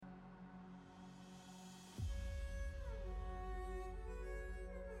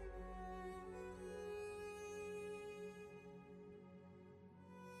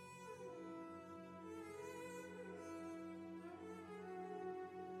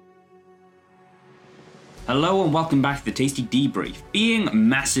Hello and welcome back to the Tasty Debrief. Being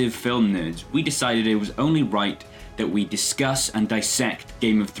massive film nerds, we decided it was only right that we discuss and dissect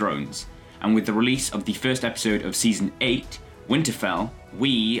Game of Thrones. And with the release of the first episode of Season 8, Winterfell,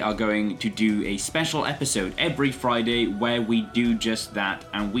 we are going to do a special episode every Friday where we do just that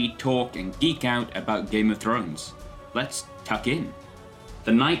and we talk and geek out about Game of Thrones. Let's tuck in.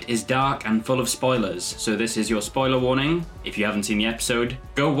 The night is dark and full of spoilers, so this is your spoiler warning. If you haven't seen the episode,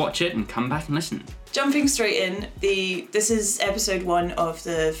 go watch it and come back and listen. Jumping straight in, this is episode 1 of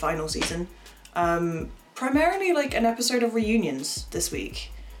the final season. Primarily like an episode of reunions this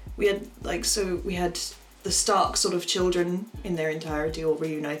week. We had the Stark sort of children in their entirety all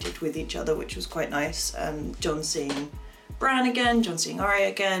reunited with each other, which was quite nice. Jon seeing Bran again, Jon seeing Arya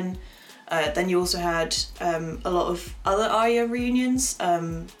again. Then you also had a lot of other Arya reunions,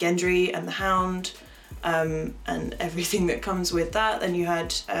 Gendry and the Hound, and everything that comes with that. Then you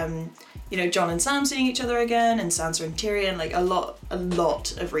had, Jon and Sam seeing each other again, and Sansa and Tyrion, like a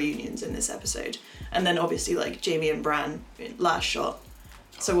lot of reunions in this episode. And then obviously like Jaime and Bran last shot.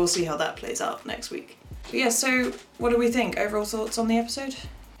 So we'll see how that plays out next week. But yeah, so what do we think? Overall thoughts on the episode?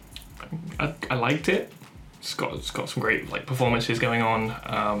 I liked it. It's got some great performances going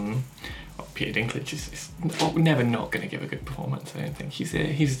on. Peter Dinklage is never not going to give a good performance. I don't think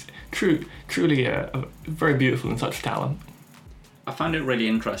he's truly a very beautiful and such talent. I found it really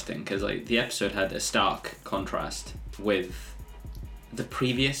interesting because the episode had a stark contrast with the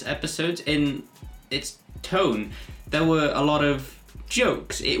previous episodes in its tone. There were a lot of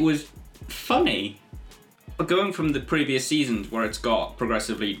jokes. It was funny, but going from the previous seasons where it's got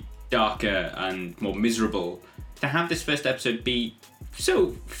progressively darker and more miserable, to have this first episode be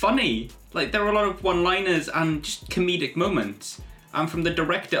so funny. There were a lot of one-liners and just comedic moments. And from the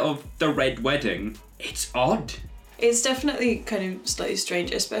director of The Red Wedding, it's odd. It's definitely kind of slightly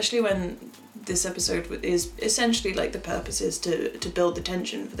strange, especially when this episode is essentially the purpose is to build the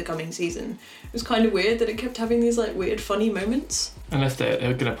tension for the coming season. It was kind of weird that it kept having these weird funny moments. Unless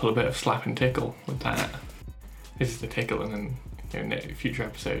they're going to pull a bit of slap and tickle with that. This is the tickle, and then in future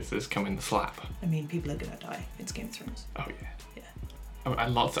episodes there's coming the slap. I mean, people are going to die. It's Game of Thrones. Oh yeah.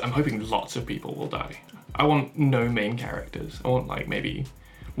 I'm hoping lots of people will die. I want no main characters. I want maybe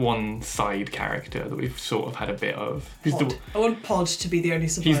one side character that we've sort of had a bit of. I want Pod to be the only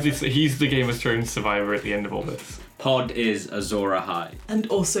survivor. He's the Game of Thrones survivor at the end of all this. Pod is Azor Ahai. And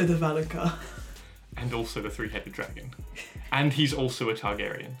also the Valakar. And also the three-headed dragon. And he's also a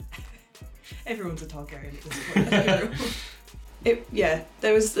Targaryen. Everyone's a Targaryen at this point.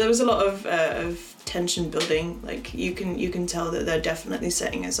 There was a lot of tension building. You can tell that they're definitely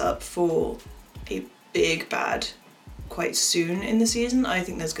setting us up for a big bad quite soon in the season. I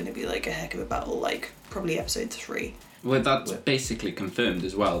think there's going to be a heck of a battle, probably episode 3. Well, that's basically confirmed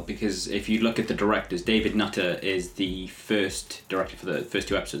as well, because if you look at the directors, David Nutter is the first director for the first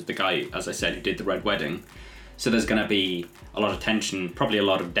 2 episodes, the guy, as I said, who did The Red Wedding. So there's going to be a lot of tension, probably a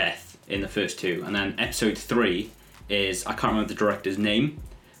lot of death in the first 2. And then episode 3 is, I can't remember the director's name,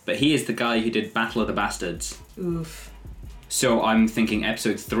 but he is the guy who did Battle of the Bastards. Oof. So I'm thinking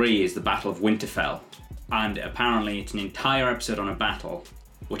episode 3 is the Battle of Winterfell. And apparently it's an entire episode on a battle,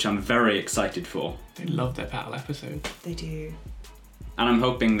 which I'm very excited for. They love their battle episodes. They do. And I'm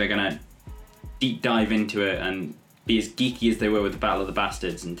hoping they're going to deep dive into it and be as geeky as they were with the Battle of the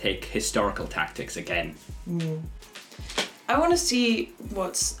Bastards and take historical tactics again. I want to see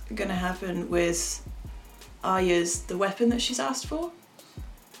what's going to happen with Arya's, the weapon that she's asked for.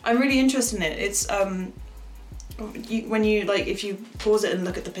 I'm really interested in it. It's, if you pause it and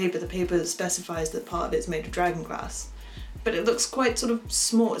look at the paper specifies that part of it's made of dragon glass. But it looks quite sort of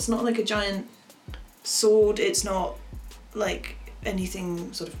small. It's not like a giant sword. It's not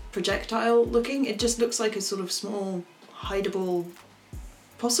anything sort of projectile looking. It just looks like a sort of small, hideable,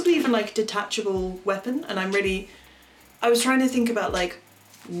 possibly even detachable weapon. And I was trying to think about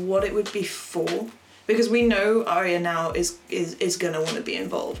what it would be for, because we know Arya now is gonna want to be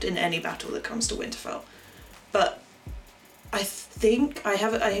involved in any battle that comes to Winterfell. But I think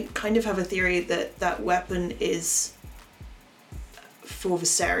I kind of have a theory that weapon is for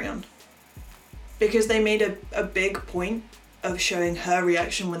Viserion, because they made a big point of showing her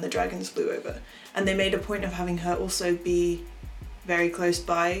reaction when the dragons flew over, and they made a point of having her also be very close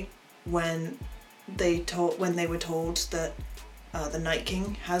by when they were told that the Night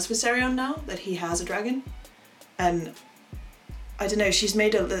King has Viserion now, that he has a dragon. And I don't know,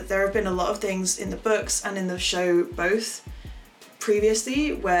 there have been a lot of things in the books and in the show both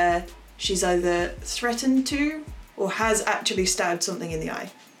previously where she's either threatened to or has actually stabbed something in the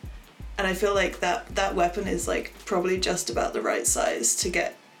eye. And I feel like that weapon is probably just about the right size to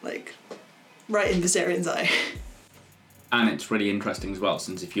get right in Viserion's eye. And it's really interesting as well,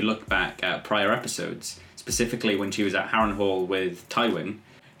 since if you look back at prior episodes, specifically when she was at Harrenhal with Tywin,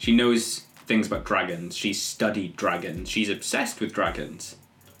 she knows things about dragons, she's studied dragons, she's obsessed with dragons.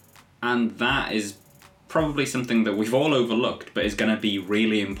 And that is probably something that we've all overlooked, but is going to be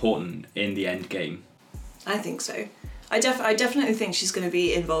really important in the end game. I think so. I definitely think she's going to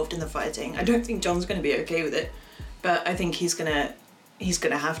be involved in the fighting. I don't think Jon's going to be okay with it, but I think he's gonna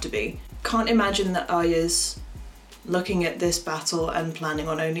have to be. Can't imagine that Arya's looking at this battle and planning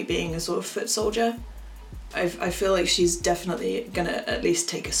on only being a sort of foot soldier. I feel like she's definitely gonna at least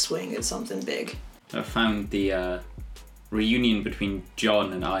take a swing at something big. I found the reunion between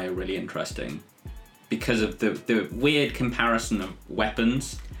Jon and Arya really interesting because of the weird comparison of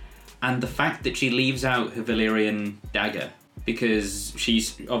weapons and the fact that she leaves out her Valyrian dagger, because she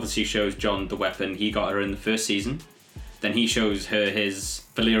obviously shows Jon the weapon he got her in the first season, then he shows her his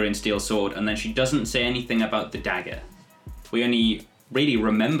Valyrian steel sword, and then she doesn't say anything about the dagger. We only really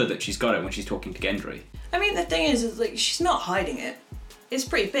remember that she's got it when she's talking to Gendry. I mean, the thing is like, she's not hiding it. It's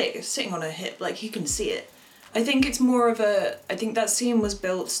pretty big. It's sitting on her hip. Like, you can see it. I think it's more of I think that scene was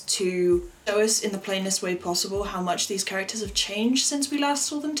built to show us in the plainest way possible how much these characters have changed since we last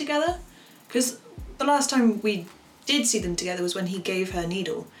saw them together. Because the last time we did see them together was when he gave her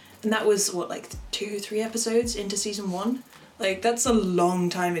needle. And that was, 2 or 3 episodes into season 1? Like, that's a long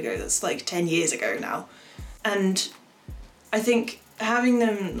time ago. That's 10 years ago now. And I think having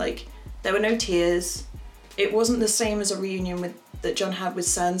them, there were no tears. It wasn't the same as a reunion that Jon had with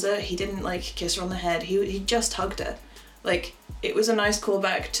Sansa. He didn't, kiss her on the head. He just hugged her. It was a nice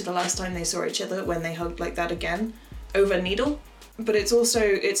callback to the last time they saw each other when they hugged like that again over needle. But it's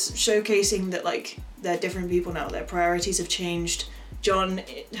showcasing that, they're different people now. Their priorities have changed. Jon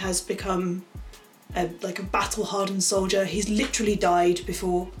has become a battle-hardened soldier. He's literally died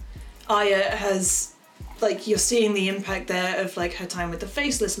before. Arya has, you're seeing the impact there of, her time with the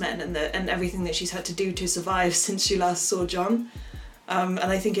Faceless Men and everything that she's had to do to survive since she last saw Jon. And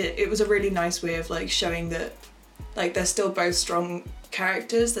I think it was a really nice way of, showing that, they're still both strong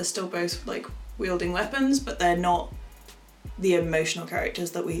characters. They're still both, wielding weapons, but they're not the emotional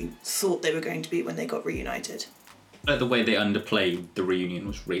characters that we thought they were going to be when they got reunited. The way they underplayed the reunion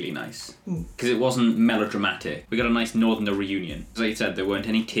was really nice. Because it wasn't melodramatic. We got a nice Northerner reunion. As I said, there weren't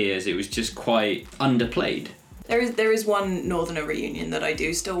any tears. It was just quite underplayed. There is one Northerner reunion that I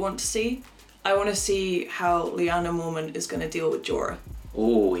do still want to see. I want to see how Lyanna Mormont is going to deal with Jorah.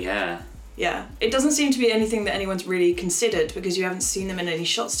 Oh, yeah. Yeah. It doesn't seem to be anything that anyone's really considered because you haven't seen them in any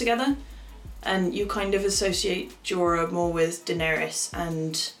shots together. And you kind of associate Jorah more with Daenerys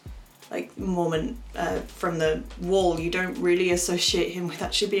and... Mormont from the Wall. You don't really associate him with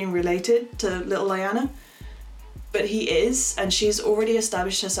actually being related to little Lyanna, but he is, and she's already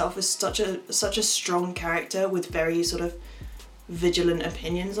established herself as such a strong character with very sort of vigilant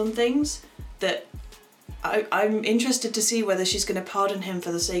opinions on things that I'm interested to see whether she's going to pardon him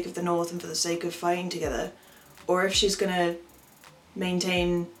for the sake of the North and for the sake of fighting together, or if she's going to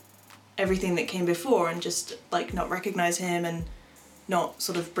maintain everything that came before and just not recognize him and not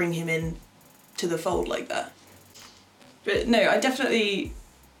sort of bring him in to the fold like that. But no, I definitely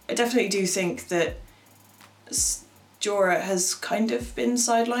do think that Jorah has kind of been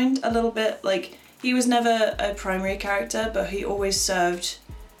sidelined a little bit. He was never a primary character, but he always served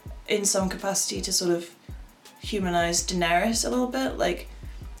in some capacity to sort of humanize Daenerys a little bit.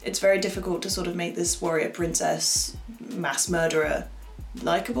 It's very difficult to sort of make this warrior princess, mass murderer,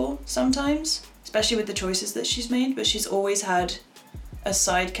 likable sometimes, especially with the choices that she's made, but she's always had a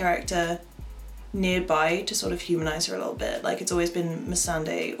side character nearby to sort of humanize her a little bit. It's always been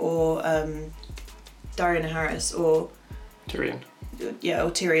Missandei or Daario Naharis or Tyrion. Yeah,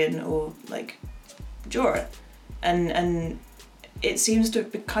 or Tyrion or Jorah. And it seems to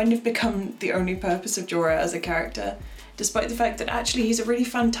have kind of become the only purpose of Jorah as a character, despite the fact that actually he's a really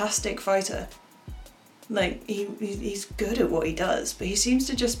fantastic fighter. He's good at what he does, but he seems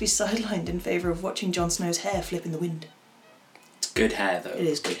to just be sidelined in favour of watching Jon Snow's hair flip in the wind. Good hair, though. It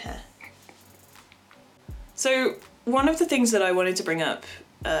is good hair. So, one of the things that I wanted to bring up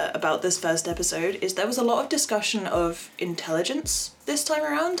about this first episode is there was a lot of discussion of intelligence this time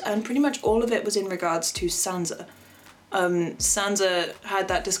around, and pretty much all of it was in regards to Sansa. Sansa had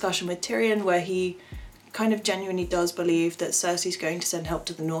that discussion with Tyrion where he kind of genuinely does believe that Cersei's going to send help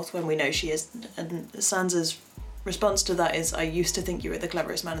to the North when we know she is, and Sansa's response to that is, I used to think you were the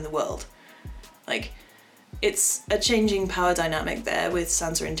cleverest man in the world. It's a changing power dynamic there with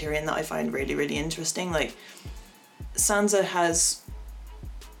Sansa and Tyrion that I find really, really interesting. Sansa has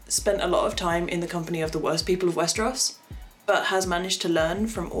spent a lot of time in the company of the worst people of Westeros, but has managed to learn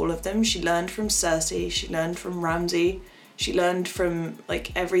from all of them. She learned from Cersei, she learned from Ramsay, she learned from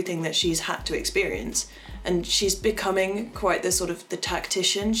like everything that she's had to experience. And she's becoming quite the sort of the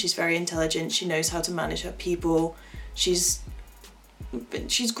tactician. She's very intelligent, she knows how to manage her people. She's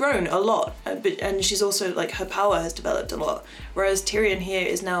grown a lot, and she's also like, her power has developed a lot. Whereas Tyrion here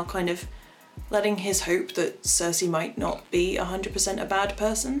is now kind of letting his hope that Cersei might not be 100% a bad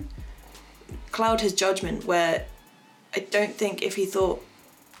person cloud his judgment, where I don't think if he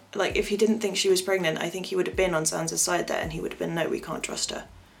didn't think she was pregnant, I think he would have been on Sansa's side there, and he would have been, no, we can't trust her.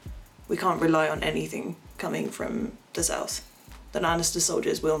 We can't rely on anything coming from the south. The Lannister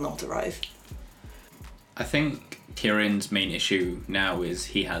soldiers will not arrive. I think Tyrion's main issue now is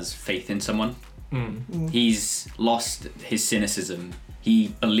he has faith in someone. Mm. He's lost his cynicism. He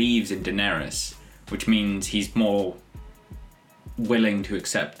believes in Daenerys, which means he's more willing to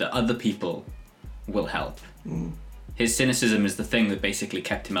accept that other people will help. His cynicism is the thing that basically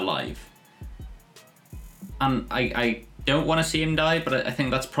kept him alive. And I don't want to see him die, but I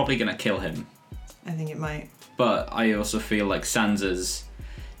think that's probably going to kill him. I think it might. But I also feel like Sansa's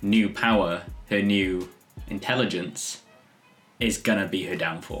new power, her new intelligence, is going to be her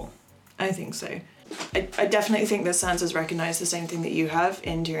downfall. I think so. I definitely think that Sansa's recognised the same thing that you have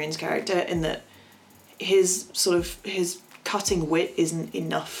in Tyrion's character, in that his cutting wit isn't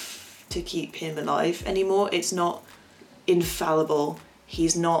enough to keep him alive anymore. It's not infallible.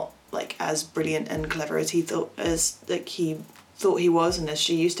 He's not like as brilliant and clever as he thought he was, and as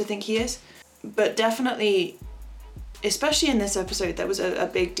she used to think he is. But definitely, especially in this episode, there was a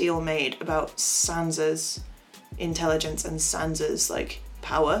big deal made about Sansa's intelligence and Sansa's like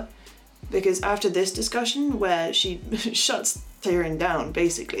power, because after this discussion where she shuts Tyrion down,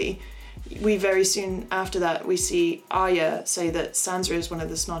 basically, we very soon after that we see Arya say that Sansa is one of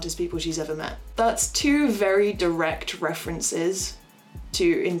the smartest people she's ever met. That's two very direct references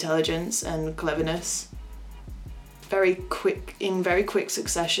to intelligence and cleverness, in very quick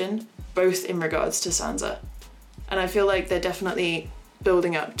succession, both in regards to Sansa. And I feel like they're definitely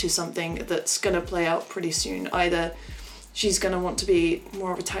building up to something that's going to play out pretty soon. Either she's going to want to be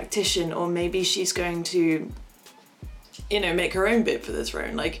more of a tactician, or maybe she's going to, make her own bid for the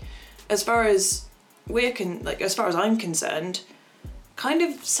throne. Like, as far as I'm concerned, kind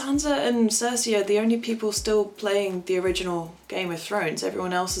of Sansa and Cersei are the only people still playing the original Game of Thrones.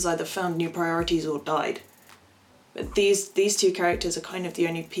 Everyone else has either found new priorities or died. But these two characters are kind of the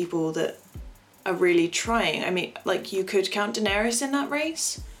only people that are really trying. I mean, like, you could count Daenerys in that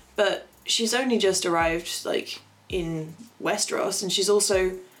race, but she's only just arrived, like, in Westeros, and she's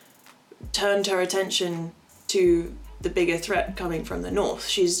also turned her attention to the bigger threat coming from the north.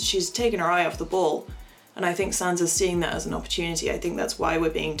 She's taken her eye off the ball, and I think Sansa's seeing that as an opportunity. I think that's why we're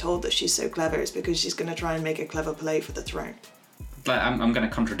being told that she's so clever, is because she's going to try and make a clever play for the throne. But I'm going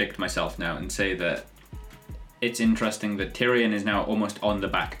to contradict myself now and say that it's interesting that Tyrion is now almost on the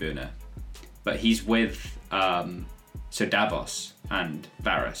back burner, but he's with Sir Davos and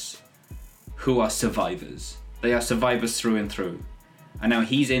Varys, who are survivors. They are survivors through and through. And now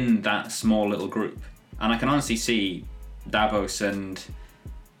he's in that small little group. And I can honestly see Davos and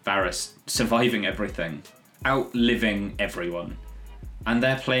Varys surviving everything, outliving everyone. And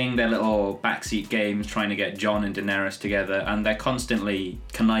they're playing their little backseat games, trying to get Jon and Daenerys together, and they're constantly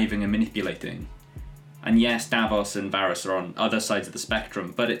conniving and manipulating. And yes, Davos and Varys are on other sides of the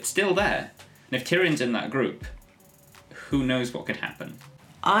spectrum, but it's still there. And if Tyrion's in that group, who knows what could happen?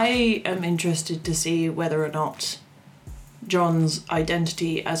 I am interested to see whether or not Jon's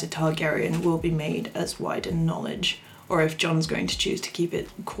identity as a Targaryen will be made as wide in knowledge, or if Jon's going to choose to keep it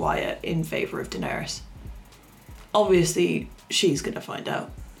quiet in favour of Daenerys. Obviously, she's going to find out,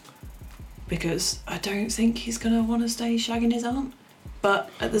 because I don't think he's going to want to stay shagging his aunt.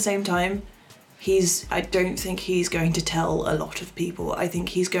 But at the same time, I don't think he's going to tell a lot of people. I think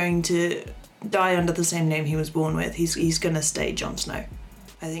he's going to die under the same name he was born with. He's going to stay Jon Snow.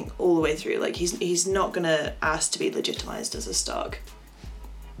 I think all the way through. Like, he's not going to ask to be legitimised as a Stark,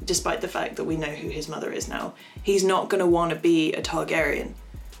 despite the fact that we know who his mother is now. He's not going to want to be a Targaryen.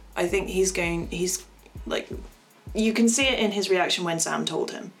 I think he's like, you can see it in his reaction when Sam told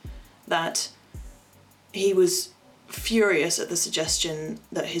him that he was furious at the suggestion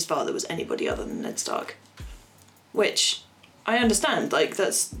that his father was anybody other than Ned Stark, which I understand. Like,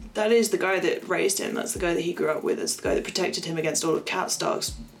 that is the guy that raised him. That's the guy that he grew up with. It's the guy that protected him against all of Cat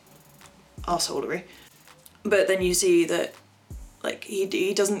Stark's arseholery. But then you see that, like,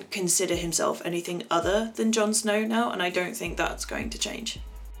 he doesn't consider himself anything other than Jon Snow now, and I don't think that's going to change.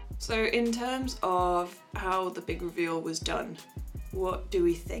 So in terms of how the big reveal was done, what do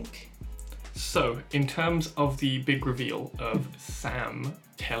we think? So, in terms of the big reveal of Sam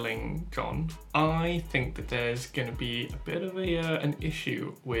telling Jon, I think that there's going to be a bit of an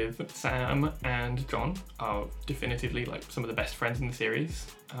issue with Sam and Jon are definitively like some of the best friends in the series,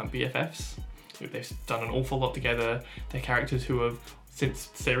 BFFs. They've done an awful lot together. They're characters who have, since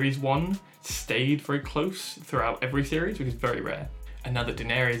series 1, stayed very close throughout every series, which is very rare. And now that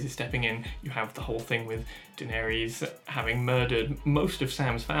Daenerys is stepping in, you have the whole thing with Daenerys having murdered most of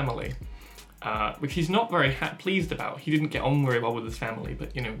Sam's family. Which he's not very pleased about. He didn't get on very well with his family,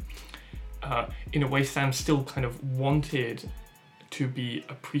 but in a way Sam still kind of wanted to be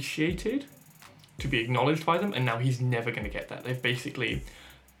appreciated, to be acknowledged by them, and now he's never going to get that. They've basically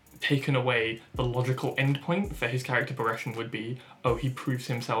taken away the logical endpoint for his character progression would be, he proves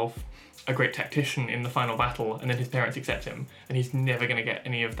himself a great tactician in the final battle, and then his parents accept him, and he's never going to get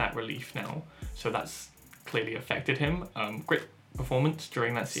any of that relief now. So that's clearly affected him. Great performance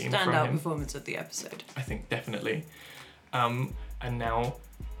during that scene. Standout performance of the episode. I think definitely. And now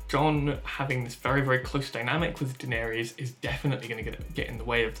Jon having this very, very close dynamic with Daenerys is definitely going to get in the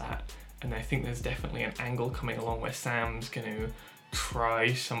way of that. And I think there's definitely an angle coming along where Sam's going to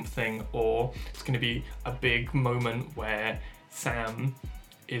try something, or it's going to be a big moment where Sam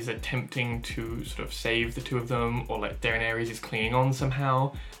is attempting to sort of save the two of them, or like Daenerys is clinging on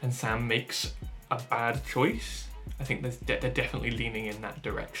somehow, and Sam makes a bad choice. I think they're definitely leaning in that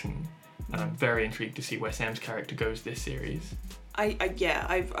direction, and I'm very intrigued to see where Sam's character goes this series.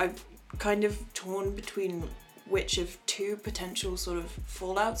 I've kind of torn between which of two potential sort of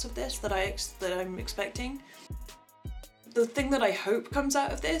fallouts of this that I'm expecting. The thing that I hope comes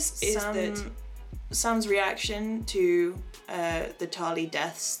out of this is that Sam's reaction to the Tarly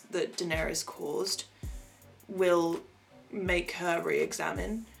deaths that Daenerys caused will make her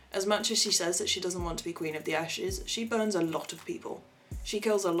re-examine. As much as she says that she doesn't want to be Queen of the Ashes, she burns a lot of people. She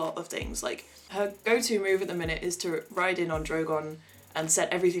kills a lot of things. Like, her go-to move at the minute is to ride in on Drogon and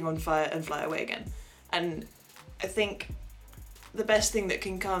set everything on fire and fly away again. And I think the best thing that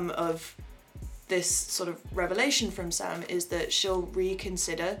can come of this sort of revelation from Sam is that she'll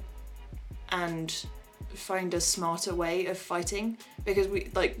reconsider and find a smarter way of fighting. Because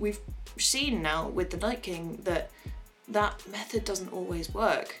we've seen now with the Night King that method doesn't always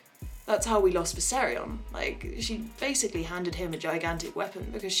work. That's how we lost Viserion. Like, she basically handed him a gigantic weapon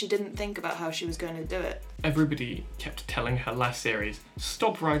because she didn't think about how she was going to do it. Everybody kept telling her last series,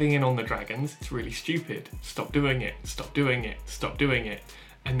 stop riding in on the dragons, it's really stupid. Stop doing it, stop doing it, stop doing it.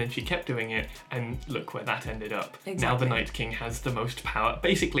 And then she kept doing it, and look where that ended up. Exactly. Now the Night King has the most power,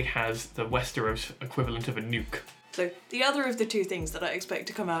 basically has the Westeros equivalent of a nuke. So the other of the two things that I expect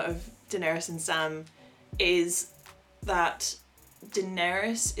to come out of Daenerys and Sam is that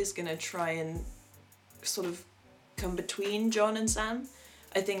Daenerys is going to try and sort of come between Jon and Sam.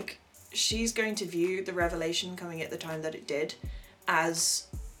 I think she's going to view the revelation coming at the time that it did as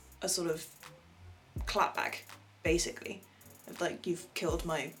a sort of clapback, basically. Like, you've killed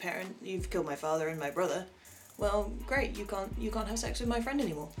my parent, you've killed my father and my brother. Well, great, you can't have sex with my friend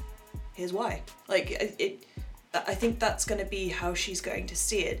anymore. Here's why. Like, I think that's going to be how she's going to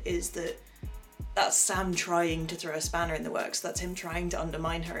see it, is that that's Sam trying to throw a spanner in the works. That's him trying to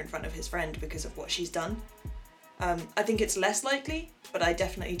undermine her in front of his friend because of what she's done. I think it's less likely, but I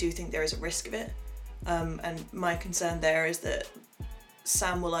definitely do think there is a risk of it. And my concern there is that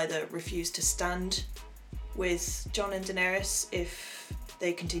Sam will either refuse to stand with Jon and Daenerys if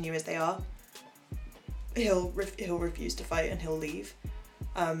they continue as they are. He'll refuse to fight and he'll leave.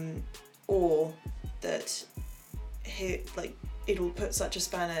 Or that it'll put such a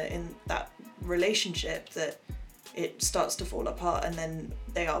spanner in that relationship that it starts to fall apart, and then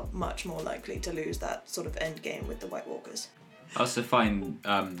they are much more likely to lose that sort of end game with the White Walkers. I also find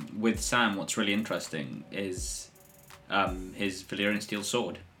with Sam, what's really interesting is his Valyrian steel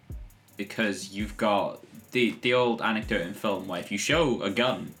sword, because you've got the old anecdote in film where if you show a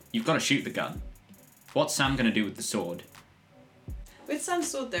gun, you've got to shoot the gun. What's Sam going to do with the sword? With Sam's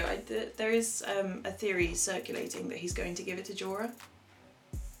sword, though, there is a theory circulating that he's going to give it to Jorah.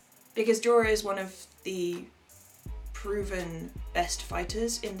 Because Jorah is one of the proven best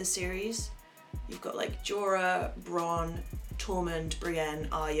fighters in the series. You've got like Jorah, Bronn, Tormund, Brienne,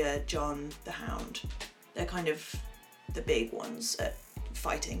 Arya, Jon, the Hound. They're kind of the big ones at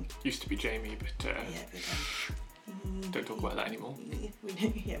fighting. Used to be Jaime, but don't talk about that anymore.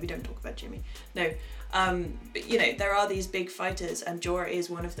 We don't talk about Jaime. No, but there are these big fighters, and Jorah is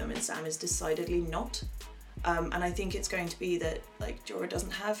one of them, and Sam is decidedly not. And I think it's going to be that like Jorah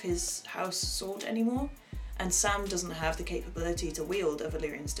doesn't have his house sword anymore, and Sam doesn't have the capability to wield a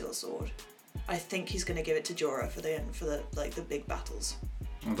Valyrian steel sword. I think he's going to give it to Jorah for the big battles.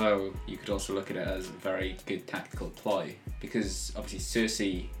 Although you could also look at it as a very good tactical ploy, because obviously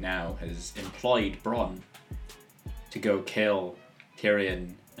Cersei now has employed Bronn to go kill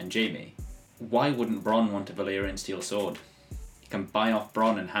Tyrion and Jaime. Why wouldn't Bronn want a Valyrian steel sword? You can buy off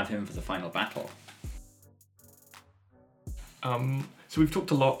Bronn and have him for the final battle. So we've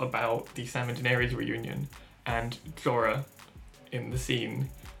talked a lot about the Sam and Daenerys reunion and Jorah in the scene,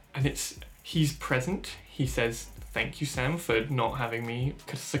 and he's present. He says, "Thank you, Sam, for not having me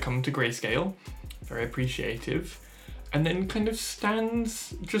succumb to grayscale. Very appreciative." And then kind of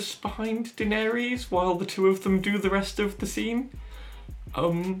stands just behind Daenerys while the two of them do the rest of the scene.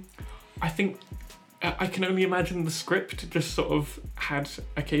 I think I can only imagine the script just sort of had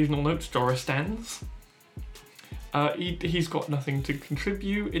occasional notes. Jorah stands. He's got nothing to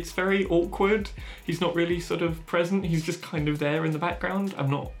contribute. It's very awkward. He's not really sort of present. He's just kind of there in the background.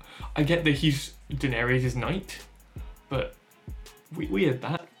 I get that he's Daenerys' knight, but weird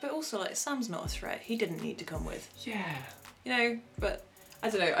that. But also, like, Sam's not a threat. He didn't need to come with. Yeah. You know, but I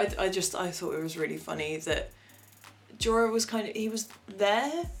don't know. I thought it was really funny that Jorah was he was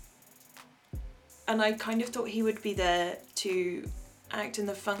there, and I kind of thought he would be there to act in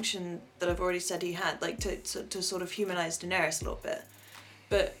the function that I've already said he had, like to sort of humanize Daenerys a little bit,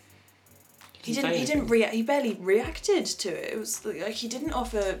 but he didn't react. He barely reacted to it. It was like he didn't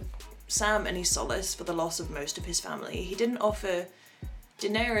offer Sam any solace for the loss of most of his family. He didn't offer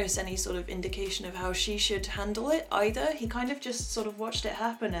Daenerys any sort of indication of how she should handle it either. He kind of just sort of watched it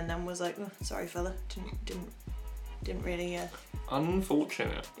happen and then was like, oh, "Sorry, fella, didn't really."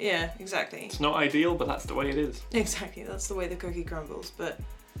 Unfortunate. Yeah, exactly. It's not ideal, but that's the way it is. Exactly, that's the way the cookie crumbles. But,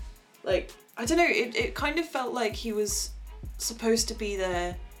 like, I don't know, it kind of felt like he was supposed to be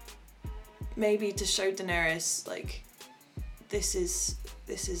there maybe to show Daenerys, like, this is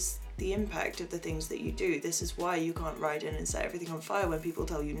the impact of the things that you do. This is why you can't ride in and set everything on fire when people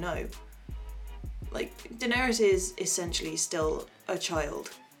tell you no. Like, Daenerys is essentially still a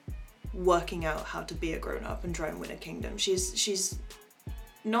child working out how to be a grown-up and try and win a kingdom. She's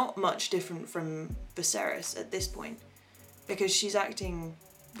not much different from Viserys at this point, because she's acting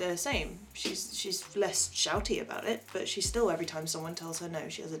the same. She's less shouty about it, but she's still, every time someone tells her no,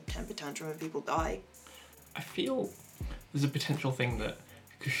 she has a temper tantrum and people die. I feel there's a potential thing that,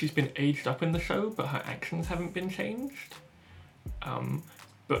 because she's been aged up in the show, but her actions haven't been changed,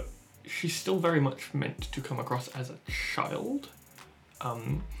 but she's still very much meant to come across as a child.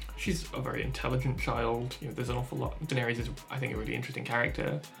 She's a very intelligent child. You know, there's an awful lot. Daenerys is, I think, a really interesting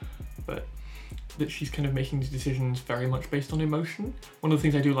character, but that she's kind of making decisions very much based on emotion. One of the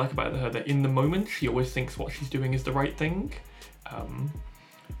things I do like about her, that in the moment she always thinks what she's doing is the right thing,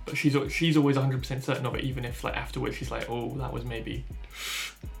 but she's always 100% certain of it, even if like afterwards she's like, oh, that was maybe,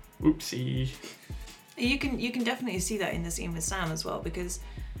 oopsie. You can definitely see that in the scene with Sam as well, because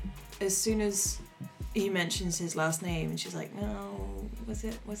as soon as he mentions his last name and she's like, no, was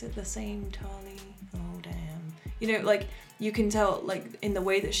it the same Tarly? Oh damn. You know, like, you can tell, like, in the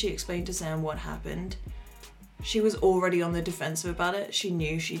way that she explained to Sam what happened, she was already on the defensive about it. She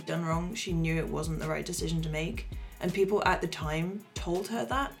knew she'd done wrong. She knew it wasn't the right decision to make. And people at the time told her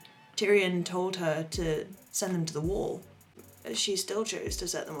that. Tyrion told her to send them to the wall. She still chose to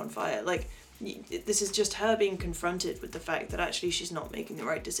set them on fire. Like, this is just her being confronted with the fact that actually she's not making the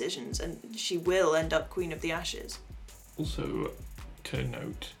right decisions, and she will end up Queen of the Ashes. Also, to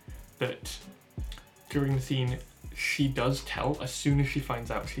note that during the scene, she does tell, as soon as she finds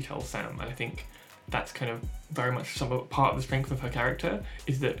out, she tells Sam, and I think that's kind of very much part of the strength of her character,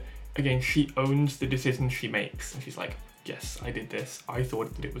 is that, again, she owns the decisions she makes, and she's like, yes, I did this, I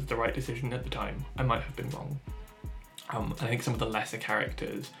thought that it was the right decision at the time, I might have been wrong. I think some of the lesser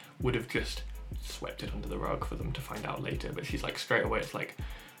characters would have just swept it under the rug for them to find out later, but she's like, straight away, it's like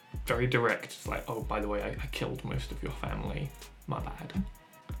very direct. It's like, oh, by the way, I killed most of your family, my bad.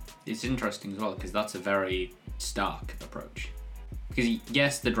 It's interesting as well, because that's a very Stark approach. Because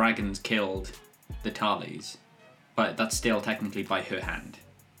yes, the dragons killed the Tarlys, but that's still technically by her hand.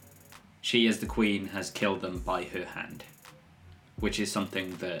 She, as the queen, has killed them by her hand, which is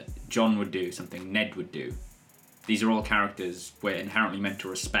something that Jon would do, something Ned would do. These are all characters we're inherently meant to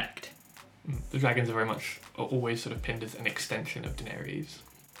respect. The dragons are very much always sort of pinned as an extension of Daenerys.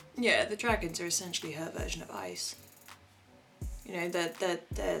 Yeah, the dragons are essentially her version of ice. You know,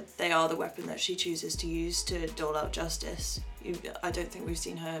 they are the weapon that she chooses to use to dole out justice. I don't think we've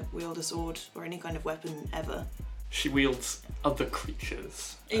seen her wield a sword or any kind of weapon ever. She wields other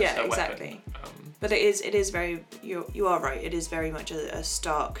creatures as yeah, her exactly. weapon. But it is very, you are right, it is very much a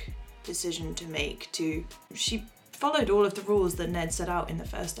stark decision to make. She followed all of the rules that Ned set out in the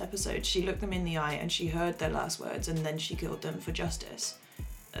first episode. She looked them in the eye and she heard their last words, and then she killed them for justice.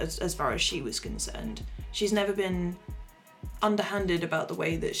 as far as she was concerned. She's never been underhanded about the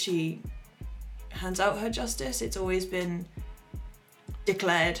way that she hands out her justice. It's always been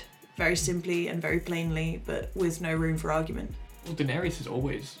declared very simply and very plainly, but with no room for argument. Well, Daenerys has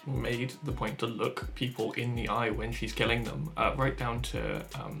always made the point to look people in the eye when she's killing them, right down to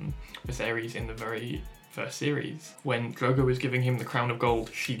Viserys in the very first series. When Drogo is giving him the crown of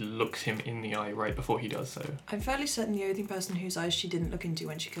gold, she looks him in the eye right before he does so. I'm fairly certain the only person whose eyes she didn't look into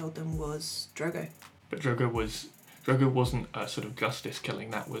when she killed them was Drogo. But Drogo wasn't a sort of justice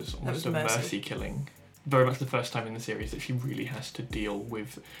killing, that was almost a mercy killing. Very much the first time in the series that she really has to deal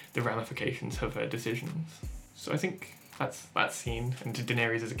with the ramifications of her decisions. So I think that's that scene, and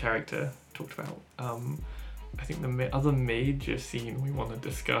Daenerys as a character talked about. I think the other major scene we want to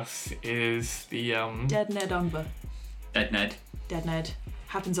discuss is the Dead Ned Umber. Dead Ned. Dead Ned.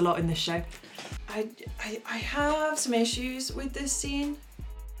 Happens a lot in this show. I have some issues with this scene.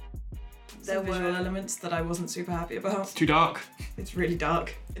 There were visual elements that I wasn't super happy about. It's too dark. It's really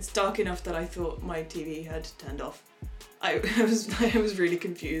dark. It's dark enough that I thought my TV had turned off. I was really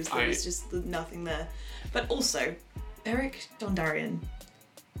confused. There was just nothing there. But also, Beric Dondarrion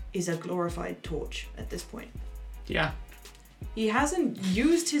is a glorified torch at this point. Yeah. He hasn't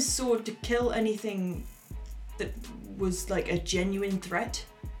used his sword to kill anything that was like a genuine threat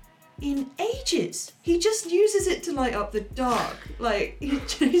in ages. He just uses it to light up the dark. Like,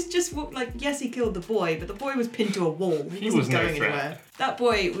 he's just like, yes, he killed the boy, but the boy was pinned to a wall. He wasn't going anywhere. That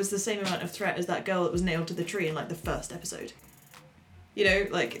boy was the same amount of threat as that girl that was nailed to the tree in like the first episode. You know,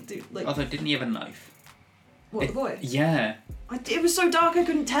 like. Although, didn't he have a knife? What, the boy? Yeah. It was so dark I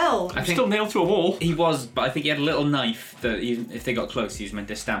couldn't tell. I'm still nailed to a wall. He was, but I think he had a little knife that even if they got close, he was meant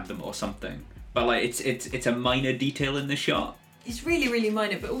to stab them or something. But like, it's a minor detail in the shot. It's really, really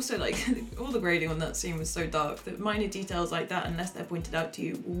minor, but also like all the grading on that scene was so dark that minor details like that, unless they're pointed out to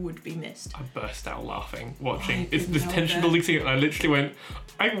you, would be missed. I burst out laughing watching. It's this tension building scene, and I literally went,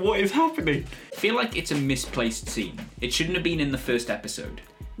 "What is happening?" I feel like it's a misplaced scene. It shouldn't have been in the first episode.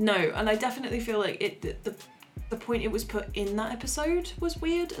 No, and I definitely feel like the point it was put in that episode was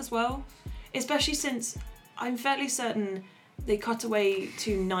weird as well, especially since I'm fairly certain they cut away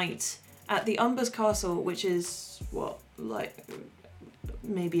to night at the Umber's castle, which is what, like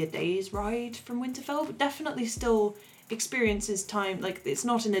maybe a day's ride from Winterfell, but definitely still experiences time, like it's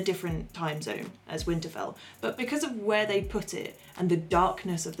not in a different time zone as Winterfell, but because of where they put it and the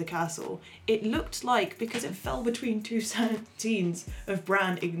darkness of the castle, it looked like, because it fell between two scenes of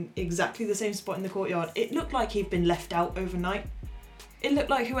Bran in exactly the same spot in the courtyard, it looked like he'd been left out overnight. It looked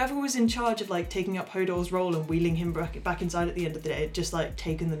like whoever was in charge of like taking up Hodor's role and wheeling him back inside at the end of the day had just like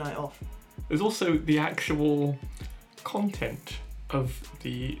taken the night off. There's also the actual content of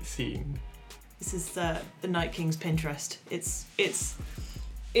the scene. This is the Night King's Pinterest. It's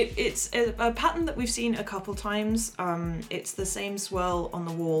a pattern that we've seen a couple times. It's the same swirl on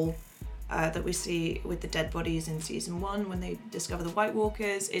the wall that we see with the dead bodies in season 1 when they discover the White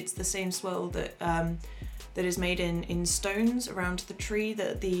Walkers. It's the same swirl that that is made in stones around the tree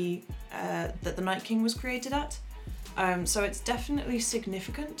that the Night King was created at. So it's definitely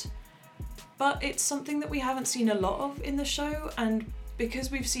significant, but it's something that we haven't seen a lot of in the show, and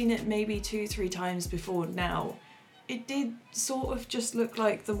because we've seen it maybe 2-3 times before now, it did sort of just look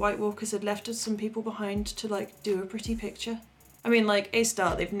like the White Walkers had left us some people behind to like do a pretty picture. I mean, like, a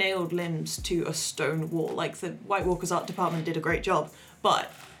start, they've nailed limbs to a stone wall. Like, the White Walkers art department did a great job,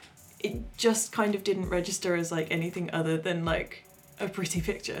 but it just kind of didn't register as like anything other than like a pretty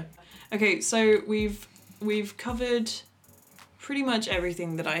picture. Okay, so we've covered pretty much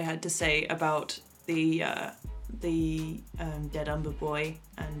everything that I had to say about the Dead Umber Boy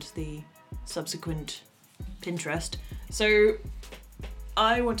and the subsequent Pinterest. So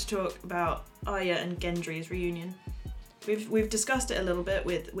I want to talk about Arya and Gendry's reunion. We've discussed it a little bit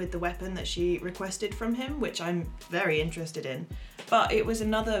with the weapon that she requested from him, which I'm very interested in. But it was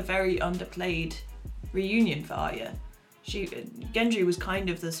another very underplayed reunion for Arya. Gendry was kind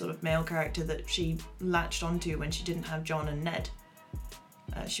of the sort of male character that she latched onto when she didn't have Jon and Ned.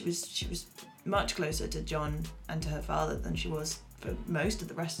 She was much closer to Jon and to her father than she was for most of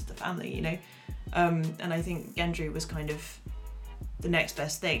the rest of the family, you know. And I think Gendry was kind of the next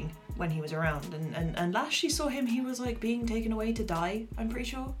best thing when he was around. And last she saw him, he was like being taken away to die, I'm pretty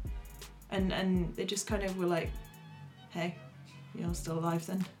sure. And they just kind of were like, hey, you're still alive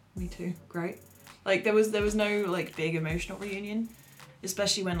then? Me too, great. Like there was no like big emotional reunion,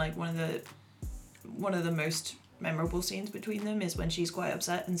 especially when like one of the most memorable scenes between them is when she's quite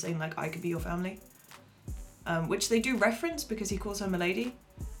upset and saying like, I could be your family, which they do reference because he calls her Milady,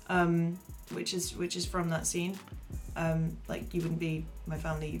 which is from that scene. Like, you wouldn't be my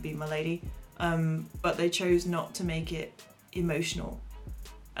family, you'd be my lady. But they chose not to make it emotional.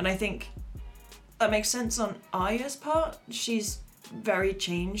 And I think that makes sense on Arya's part. She's very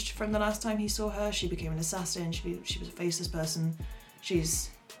changed from the last time he saw her. She became an assassin, she was a faceless person. She's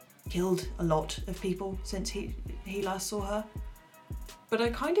killed a lot of people since he last saw her. But I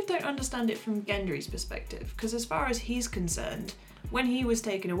kind of don't understand it from Gendry's perspective, because as far as he's concerned, when he was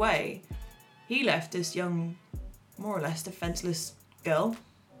taken away, he left this young, more or less defenseless girl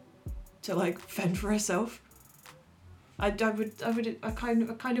to like fend for herself. I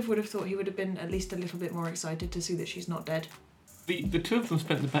kind of would have thought he would have been at least a little bit more excited to see that she's not dead. The two of them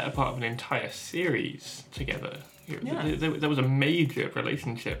spent the better part of an entire series together. Yeah. There was a major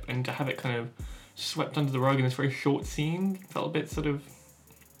relationship, and to have it kind of swept under the rug in this very short scene felt a bit sort of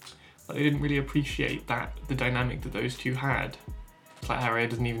like they didn't really appreciate the dynamic that those two had. It's like Arya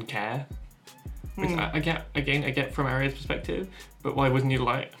doesn't even care. Which I get from Arya's perspective, but why wasn't you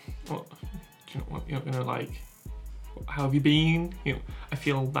like, what, do you know what, you're not gonna like, how have you been? You know, I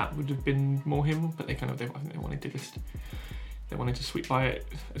feel that would have been more him, but I think they wanted to sweep by it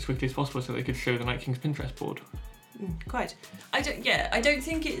as quickly as possible so they could show the Night King's Pinterest board. Quite. I don't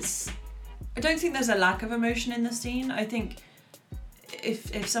think there's a lack of emotion in the scene. I think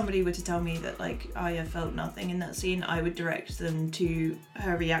if somebody were to tell me that like Arya felt nothing in that scene, I would direct them to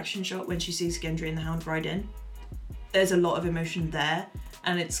her reaction shot when she sees Gendry and the Hound ride in. There's a lot of emotion there,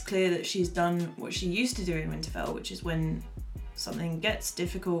 and it's clear that she's done what she used to do in Winterfell, which is when something gets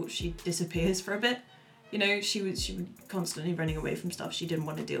difficult, she disappears for a bit. You know, she would constantly running away from stuff she didn't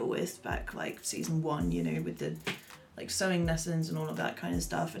want to deal with back like season 1, you know, with the like sewing lessons and all of that kind of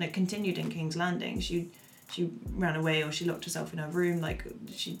stuff, and it continued in King's Landing. She ran away, or she locked herself in her room, like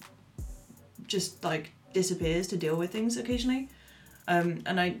she just like disappears to deal with things occasionally.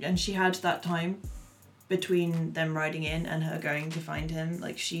 And she had that time between them riding in and her going to find him.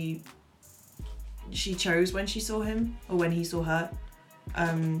 Like she chose when she saw him or when he saw her.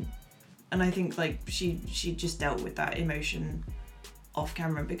 And I think like she just dealt with that emotion off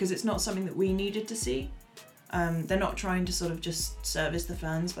camera because it's not something that we needed to see. They're not trying to sort of just service the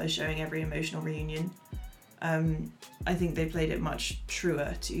fans by showing every emotional reunion. I think they played it much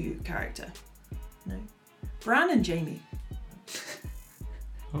truer to character. No. Bran and Jaime.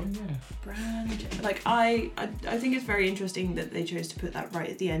 Oh yeah. Bran and Jaime. Like I think it's very interesting that they chose to put that right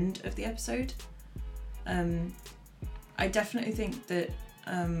at the end of the episode. I definitely think that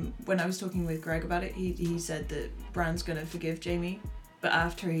when I was talking with Greg about it, he said that Bran's gonna forgive Jaime, but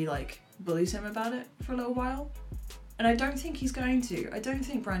after he like bullies him about it for a little while. And I don't think he's going to. I don't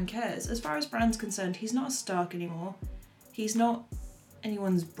think Bran cares. As far as Bran's concerned, he's not a Stark anymore. He's not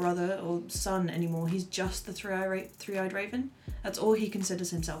anyone's brother or son anymore. He's just the three-eyed raven. That's all he considers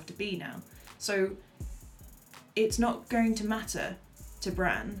himself to be now. So it's not going to matter to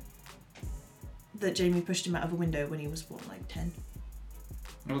Bran that Jaime pushed him out of a window when he was, what, like 10?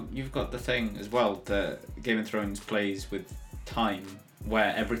 Well, you've got the thing as well that Game of Thrones plays with time,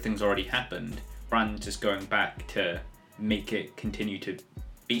 where everything's already happened. Bran's just going back to make it continue to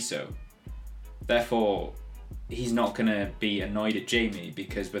be so. Therefore, he's not going to be annoyed at Jaime,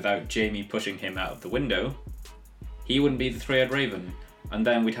 because without Jaime pushing him out of the window, he wouldn't be the three-eyed raven. And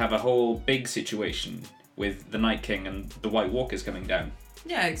then we'd have a whole big situation with the Night King and the White Walkers coming down.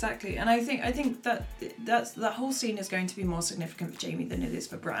 Yeah, exactly. And I think that whole scene is going to be more significant for Jaime than it is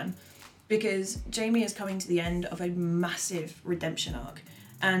for Bran, because Jaime is coming to the end of a massive redemption arc.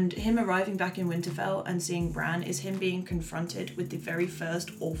 And him arriving back in Winterfell and seeing Bran is him being confronted with the very first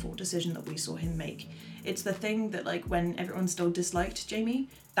awful decision that we saw him make. It's the thing that, like, when everyone still disliked Jaime,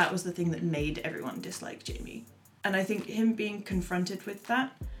 that was the thing that made everyone dislike Jaime. And I think him being confronted with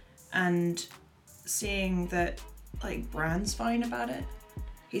that and seeing that, like, Bran's fine about it,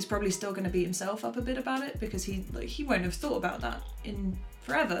 he's probably still going to beat himself up a bit about it, because he won't have thought about that in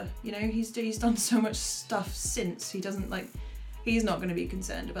forever. You know, he's done so much stuff since. He's not going to be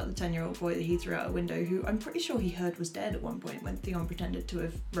concerned about the 10-year-old boy that he threw out a window, who I'm pretty sure he heard was dead at one point when Theon pretended to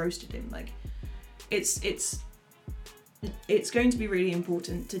have roasted him. Like, it's going to be really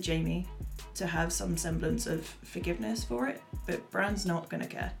important to Jaime to have some semblance of forgiveness for it, but Bran's not going to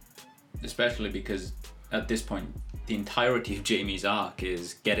care. Especially because at this point, the entirety of Jaime's arc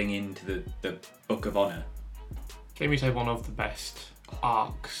is getting into the Book of Honor. Jaime's had one of the best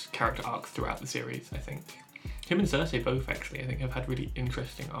character arcs throughout the series, I think. Him and Cersei both, actually, I think, have had really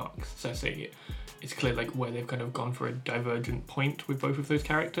interesting arcs. Cersei, it's clear like where they've kind of gone for a divergent point with both of those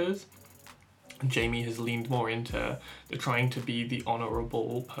characters. And Jaime has leaned more into the trying to be the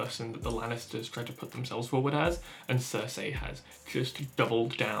honourable person that the Lannisters try to put themselves forward as, and Cersei has just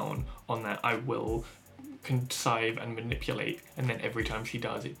doubled down on that I will connive and manipulate, and then every time she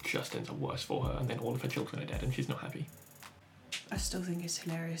does, it just ends up worse for her, and then all of her children are dead, and she's not happy. I still think it's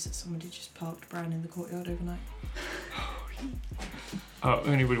hilarious that somebody just parked Bran in the courtyard overnight.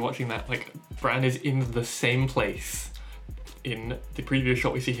 Only when watching that, like, Bran is in the same place in the previous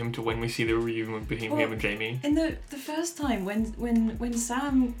shot we see him to when we see the reunion between him and Jaime. And the first time when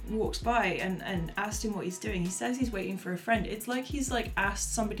Sam walks by and asked him what he's doing, he says he's waiting for a friend. It's like he's like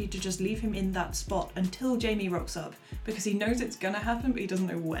asked somebody to just leave him in that spot until Jaime rocks up, because he knows it's gonna happen but he doesn't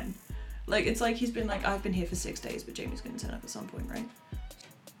know when. Like, it's like he's been like, I've been here for 6 days, but Jaime's gonna turn up at some point, right?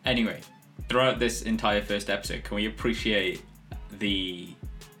 Anyway, throughout this entire first episode, can we appreciate the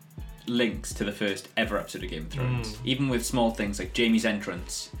links to the first ever episode of Game of Thrones? Even with small things like Jaime's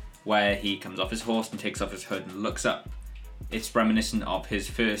entrance, where he comes off his horse and takes off his hood and looks up. It's reminiscent of his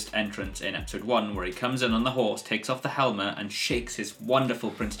first entrance in episode 1, where he comes in on the horse, takes off the helmet, and shakes his wonderful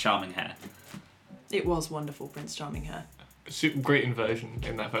Prince Charming hair. It was wonderful Prince Charming hair. Super great inversion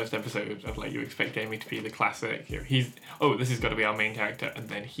in that first episode of, like, you expect Jaime to be the classic, you know, this has got to be our main character, and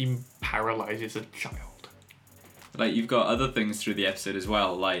then he paralyzes a child. Like, you've got other things through the episode as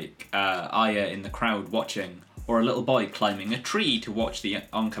well, like Arya in the crowd watching, or a little boy climbing a tree to watch the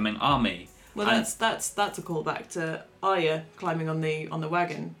oncoming army. Well, that's a callback to Arya climbing on the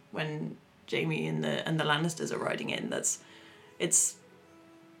wagon when Jaime and the Lannisters are riding in. It's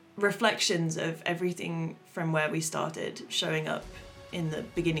reflections of everything from where we started showing up in the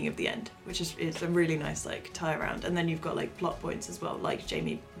beginning of the end, which is a really nice, like, tie around. And then you've got, like, plot points as well, like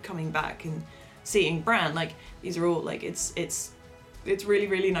Jaime coming back and seeing Bran. Like, these are all, like, it's really,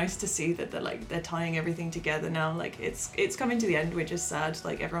 really nice to see that they're tying everything together now. Like, it's coming to the end, which is sad.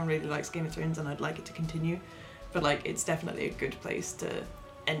 Like, everyone really likes Game of Thrones and I'd like it to continue, but, like, it's definitely a good place to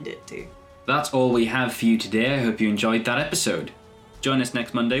end it too. That's all we have for you today. I hope you enjoyed that episode. Join us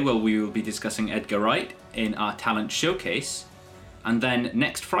next Monday, where we will be discussing Edgar Wright in our talent showcase, and then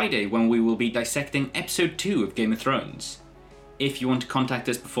next Friday when we will be dissecting episode 2 of Game of Thrones. If you want to contact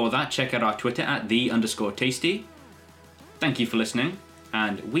us before that, check out our Twitter at @the_tasty. Thank you for listening,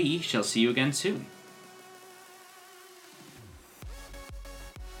 and we shall see you again soon.